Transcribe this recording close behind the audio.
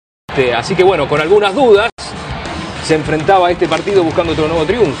Así que bueno, con algunas dudas se enfrentaba a este partido buscando otro nuevo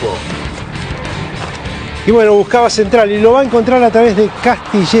triunfo. Y bueno, buscaba central y lo va a encontrar a través de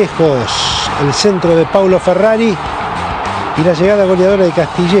Castillejos, el centro de Paulo Ferrari y la llegada goleadora de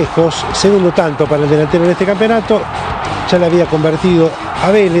Castillejos, segundo tanto para el delantero en este campeonato. Ya le había convertido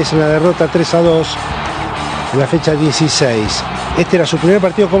a Vélez en la derrota 3-2 en la fecha 16. Este era su primer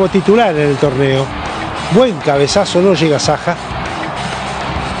partido como titular en el torneo. Buen cabezazo, no llega a Saja.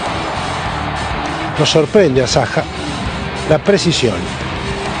 Nos sorprende a Saja la precisión.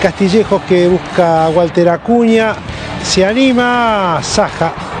 Castillejos que busca a Walter Acuña, se anima,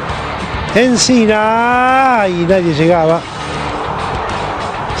 Saja, Encina y nadie llegaba.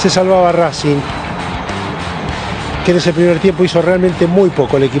 Se salvaba Racing, que en ese primer tiempo hizo realmente muy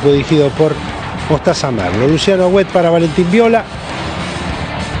poco el equipo dirigido por Mostaza Merlo. Luciano Agüet para Valentín Viola.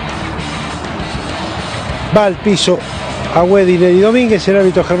 Va al piso Agüed y Neri Domínguez. El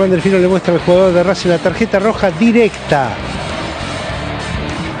árbitro Germán Delfino le muestra al jugador de Racing la tarjeta roja directa.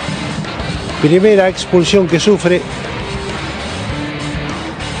 Primera expulsión que sufre.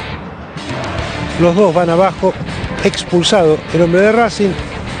 Los dos van abajo. Expulsado el hombre de Racing.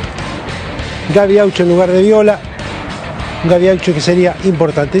 Gaby Aucho en lugar de Viola. Un Gaby Aucho que sería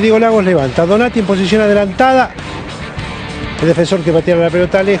importante. Diego Lagos levanta. Donati en posición adelantada. El defensor que pateara la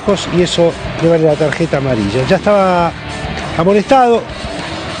pelota lejos y eso le vale la tarjeta amarilla. Ya estaba amonestado.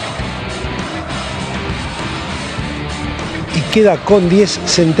 Y queda con 10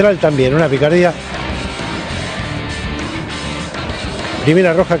 central también. Una picardía.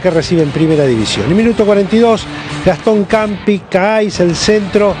 Primera roja que recibe en primera división. En minuto 42, Gastón Campi, Caáis, el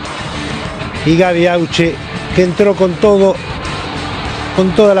centro. Y Gaby Auche, que entró con todo,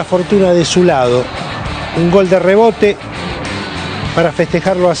 con toda la fortuna de su lado. Un gol de rebote para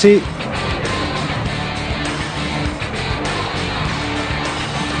festejarlo así.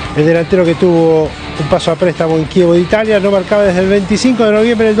 El delantero que tuvo un paso a préstamo en Chievo de Italia no marcaba desde el 25 de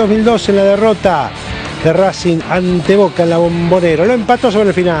noviembre del 2002 en la derrota de Racing ante Boca en la Bombonera. Lo empató sobre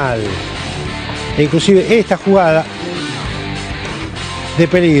el final. E inclusive esta jugada de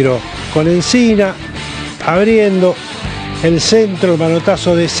peligro con Encina abriendo el centro, el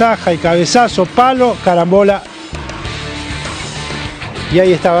manotazo de Saja y cabezazo, palo, carambola. Y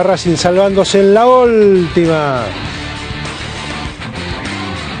ahí estaba Racing salvándose en la última.